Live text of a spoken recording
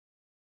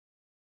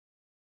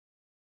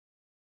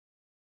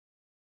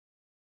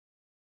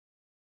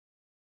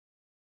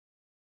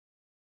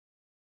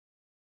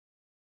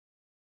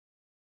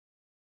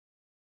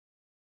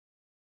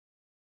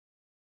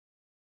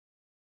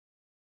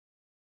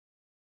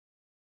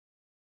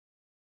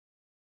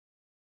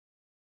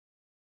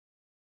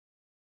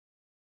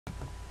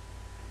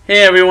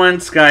Hey everyone,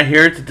 Scott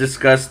here to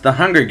discuss The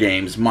Hunger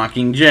Games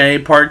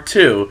Mockingjay Part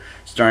 2,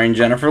 starring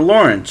Jennifer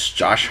Lawrence,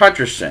 Josh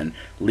Hutcherson,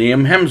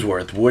 Liam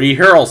Hemsworth, Woody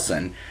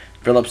Harrelson,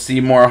 Philip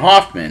Seymour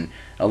Hoffman,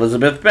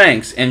 Elizabeth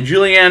Banks, and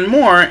Julianne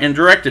Moore, and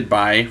directed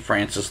by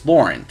Francis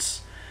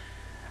Lawrence.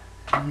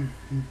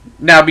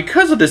 Now,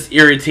 because of this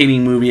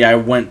irritating movie I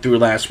went through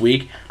last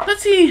week,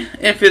 let's see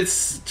if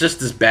it's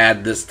just as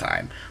bad this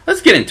time. Let's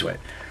get into it.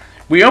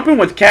 We open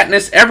with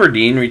Katniss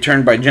Everdeen,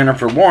 returned by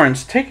Jennifer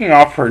Lawrence, taking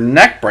off her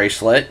neck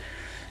bracelet,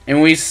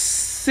 and we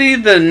see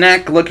the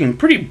neck looking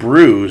pretty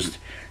bruised,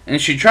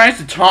 and she tries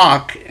to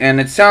talk,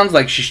 and it sounds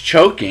like she's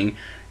choking,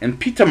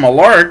 and Peeta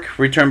Mellark,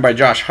 returned by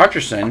Josh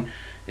Hutcherson,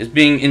 is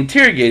being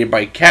interrogated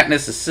by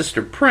Katniss'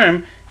 sister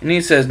Prim, and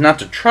he says not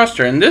to trust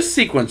her, and this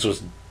sequence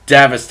was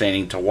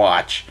devastating to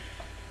watch.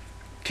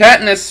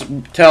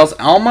 Katniss tells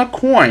Alma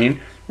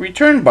Coin,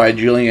 returned by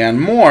Julianne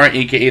Moore,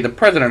 aka the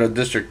president of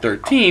District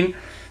 13,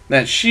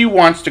 that she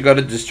wants to go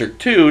to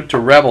District 2 to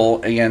rebel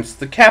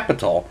against the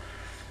Capitol.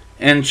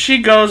 And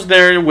she goes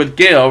there with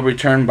Gale,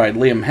 returned by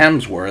Liam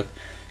Hemsworth,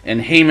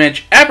 and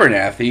G.B.M.H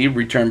Abernathy,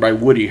 returned by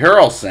Woody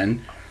Harrelson,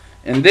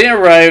 and they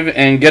arrive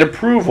and get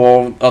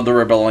approval of the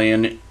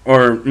rebellion,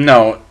 or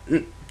no,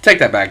 take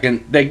that back,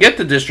 and they get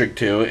to District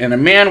 2, and a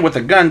man with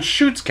a gun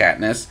shoots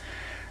Katniss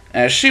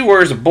as she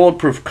wears a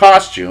bulletproof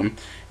costume,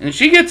 and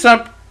she gets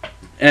up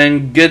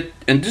and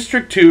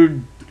District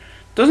 2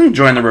 doesn't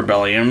join the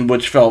rebellion,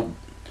 which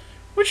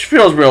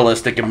feels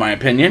realistic in my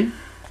opinion.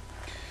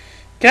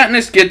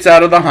 Katniss gets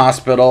out of the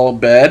hospital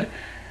bed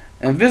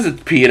and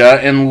visits Peeta,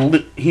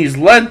 and he's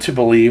led to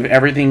believe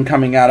everything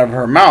coming out of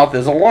her mouth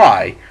is a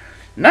lie.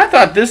 And I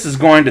thought this is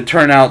going to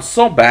turn out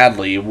so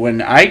badly.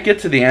 When I get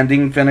to the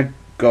ending, Finnick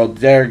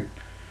Odair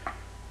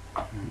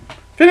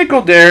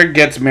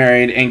gets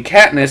married, and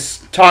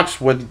Katniss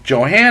talks with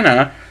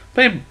Johanna,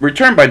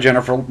 returned by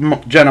Jenna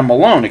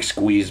Malone,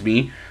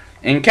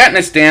 and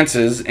Katniss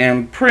dances,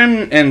 and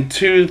Prim, and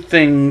two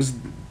things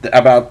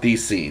about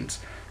these scenes.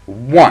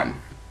 One,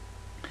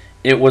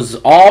 it was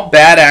all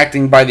bad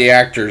acting by the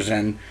actors,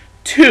 and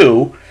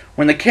two,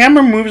 when the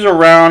camera moves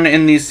around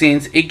in these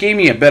scenes, it gave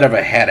me a bit of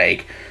a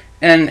headache.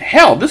 And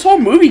hell, this whole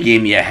movie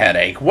gave me a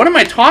headache. What am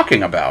I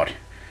talking about?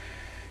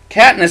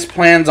 Katniss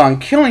plans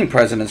on killing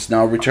President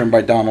Snow, returned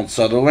by Donald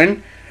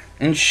Sutherland,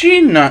 and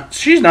she's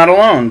not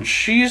alone.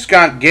 She's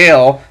got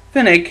Gale,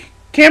 Finnick,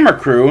 camera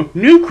crew,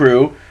 new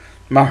crew,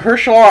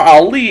 Mahershala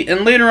Ali,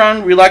 and later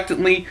on,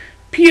 reluctantly,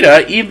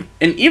 Peeta.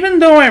 And even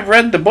though I've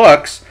read the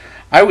books,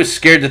 I was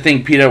scared to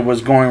think Peeta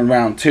was going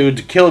around too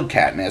to kill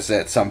Katniss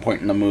at some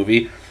point in the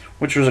movie,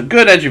 which was a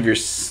good edge of your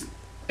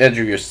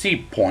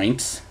seat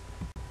points.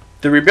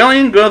 The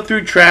rebellion go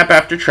through trap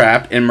after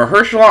trap, and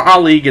Mahershala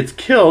Ali gets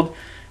killed,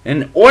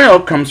 and oil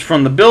comes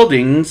from the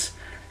buildings,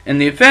 and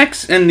the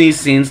effects in these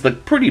scenes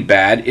look pretty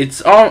bad.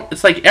 It's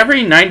like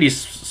every 90s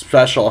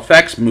special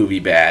effects movie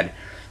bad.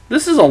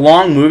 This is a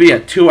long movie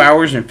at 2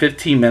 hours and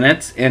 15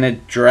 minutes, and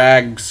it's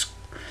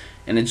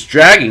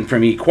dragging for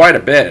me quite a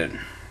bit,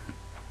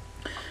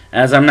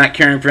 as I'm not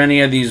caring for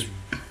any of these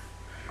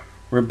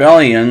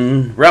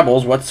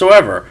rebels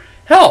whatsoever.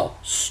 Hell,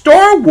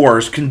 Star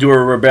Wars can do a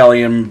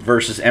rebellion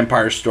versus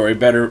Empire story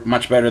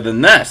much better than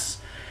this.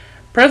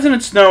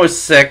 President Snow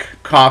is sick,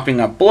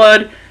 coughing up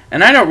blood,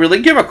 and I don't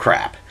really give a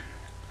crap.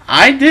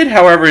 I did,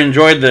 however,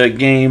 enjoy the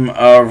game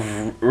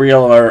of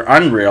Real or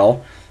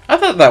Unreal. I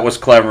thought that was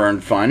clever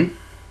and fun.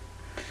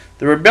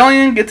 The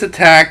rebellion gets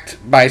attacked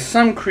by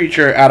some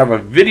creature out of a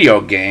video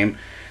game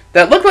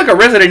that looked like a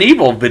Resident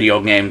Evil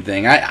video game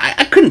thing.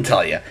 I couldn't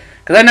tell you,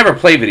 because I never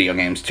play video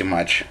games too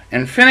much.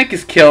 And Finnick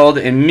is killed,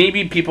 and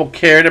maybe people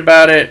cared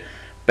about it,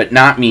 but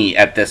not me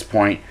at this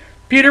point.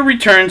 Peeta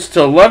returns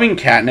to loving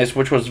Katniss,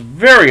 which was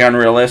very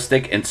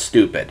unrealistic and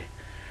stupid.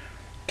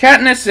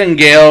 Katniss and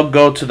Gale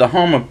go to the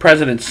home of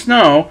President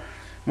Snow,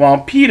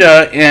 while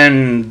Peeta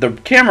and the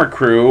camera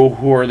crew,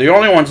 who are the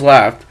only ones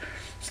left,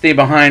 stay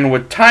behind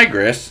with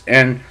Tigress,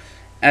 and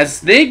as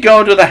they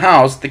go to the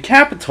house, the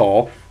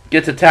Capitol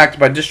gets attacked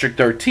by District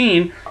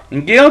 13,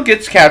 and Gale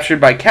gets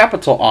captured by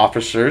Capitol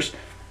officers,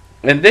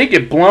 and they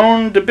get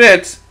blown to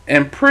bits,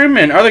 and Prim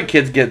and other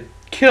kids get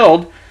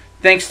killed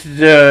thanks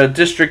to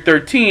District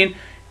 13,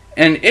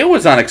 and it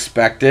was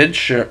unexpected,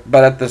 sure,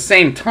 but at the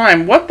same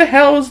time, what the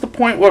hell is the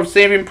point of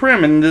saving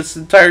Prim in this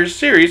entire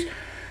series,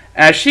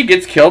 as she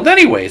gets killed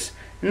anyways?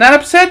 And that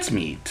upsets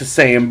me, to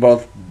say, in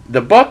both the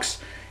books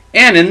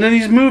and in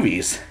these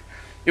movies.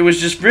 It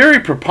was just very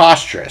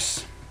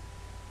preposterous.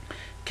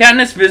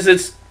 Katniss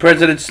visits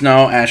President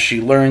Snow as she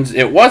learns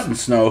it wasn't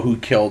Snow who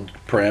killed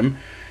Prim.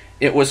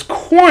 It was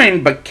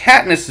Coin, but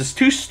Katniss is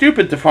too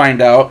stupid to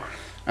find out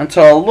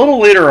until a little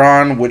later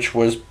on, which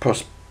was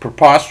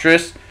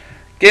preposterous.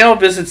 Gale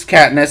visits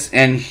Katniss,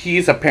 and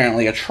he's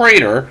apparently a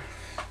traitor.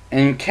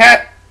 And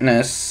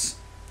Katniss,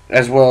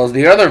 as well as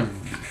the other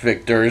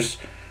victors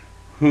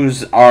who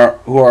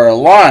are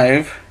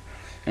alive,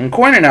 and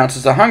Coin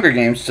announces the Hunger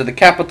Games to the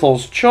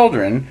Capitol's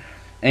children,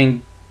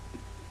 and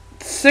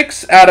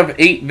 6 out of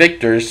 8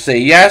 victors say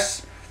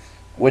yes,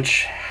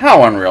 which,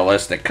 how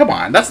unrealistic. Come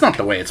on, that's not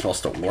the way it's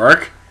supposed to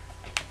work.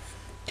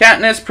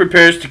 Katniss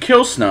prepares to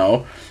kill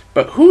Snow,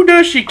 but who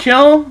does she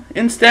kill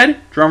instead?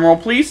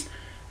 Drumroll please.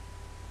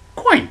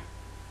 Coin.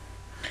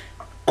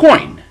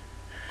 Coin.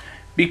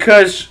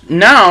 Because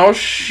now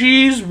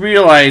she's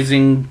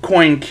realizing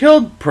Coin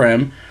killed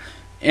Prim,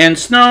 and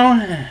Snow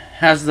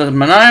has the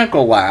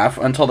maniacal laugh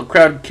until the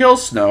crowd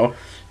kills Snow,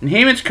 and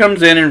Haymitch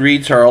comes in and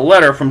reads her a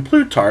letter from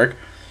Plutarch.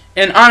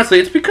 And honestly,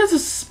 it's because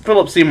of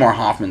Philip Seymour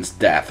Hoffman's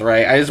death,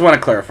 right? I just want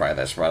to clarify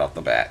this right off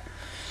the bat.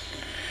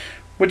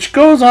 Which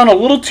goes on a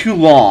little too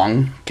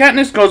long.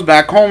 Katniss goes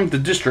back home to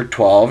District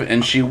 12,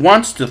 and she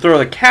wants to throw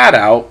the cat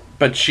out,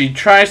 but she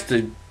tries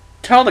to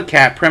tell the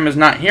cat Prim is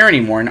not here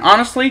anymore. And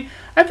honestly,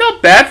 I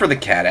felt bad for the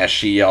cat as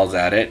she yells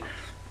at it,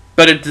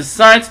 but it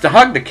decides to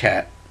hug the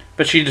cat.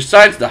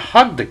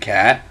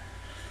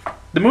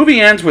 The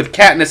movie ends with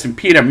Katniss and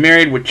Peeta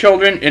married with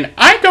children, and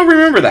I don't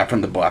remember that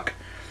from the book.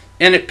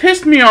 And it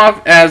pissed me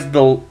off as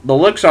the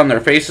looks on their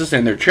faces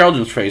and their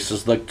children's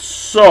faces looked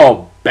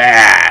so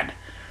bad.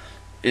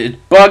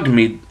 It bugged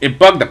me. It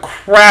bugged the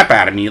crap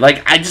out of me.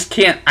 Like, I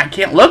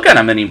can't look at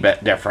them any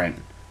bit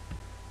different.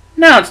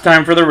 Now it's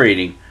time for the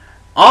rating.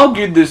 I'll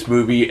give this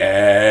movie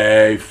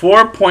a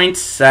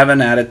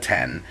 4.7 out of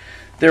 10.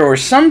 There were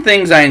some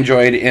things I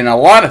enjoyed and a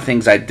lot of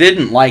things I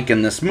didn't like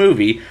in this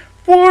movie.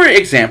 For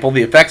example,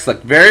 the effects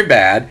looked very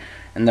bad,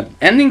 and the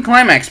ending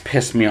climax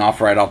pissed me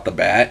off right off the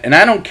bat, and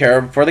I don't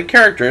care for the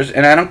characters,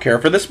 and I don't care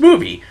for this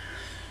movie.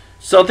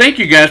 So thank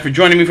you guys for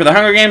joining me for the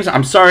Hunger Games.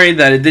 I'm sorry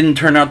that it didn't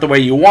turn out the way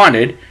you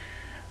wanted,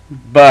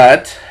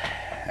 but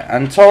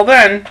until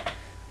then,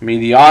 may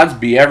the odds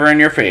be ever in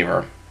your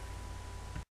favor.